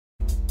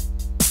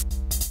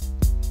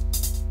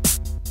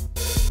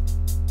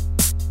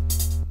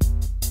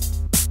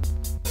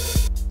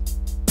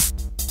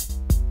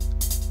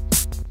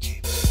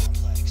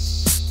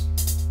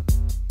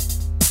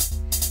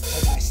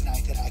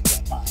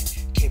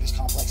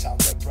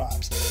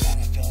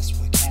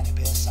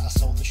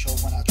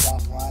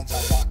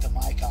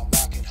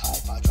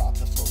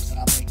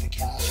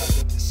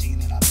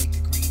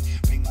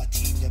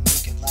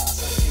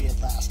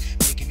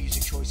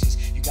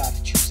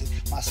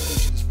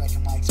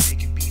wrecking mics,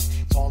 making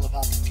beats. It's all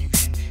about the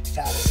fusion.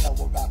 Fat as hell,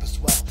 what rappers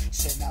dwell.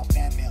 Setting out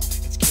fan mail,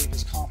 it's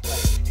Kambiz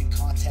complex. In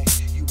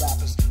context, you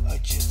rappers are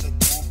just a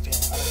damn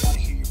fail. I don't wanna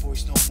hear your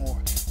voice no more,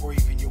 or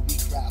even your weak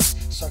raps.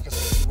 Suckers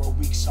like you are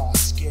weak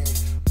sauce, scared,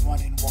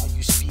 running while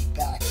you speak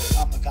back.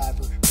 I'm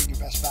MacGyver, bring your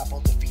best rap, I'll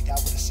defeat that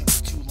with a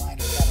simple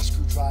two-liner. Got a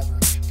screwdriver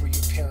for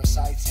your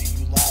parasites and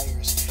you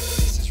liars.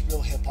 This is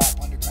real hip-hop,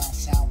 underground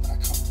sound. When I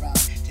come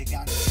around, take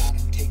down your town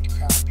and take the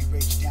crown, be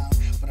raged down.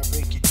 When I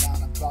break it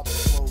down, I'm dropping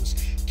flows.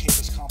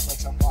 Kambiz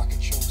complex, I'm rocking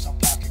shows, I'm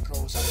pocket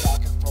grows, I'm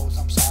rocking froze,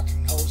 I'm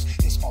socking hoes.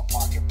 This my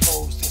pocket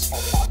pros, this my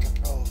pocket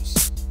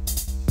pros.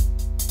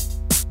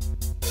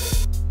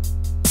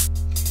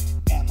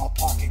 And my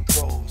pocket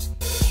grows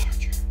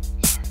larger,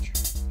 larger,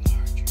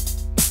 larger,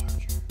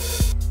 larger,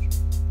 larger.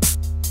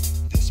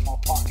 This my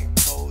pocket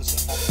pros,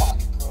 and my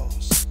pocket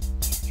grows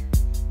larger,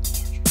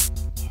 larger,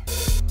 larger,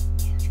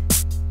 larger.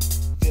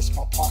 This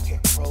my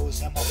pocket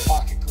pros, and my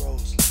pocket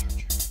grows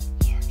larger,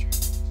 larger,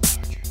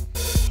 larger,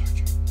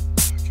 larger, larger.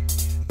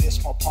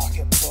 This my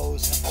pocket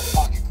pros, and my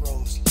pocket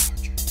grows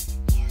larger,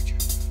 larger,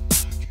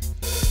 larger,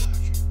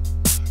 larger,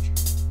 larger,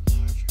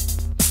 larger,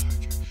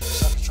 larger.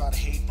 Suckers try to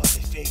hate, but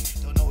they fake.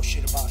 Don't know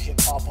shit about hip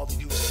hop. All they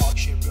do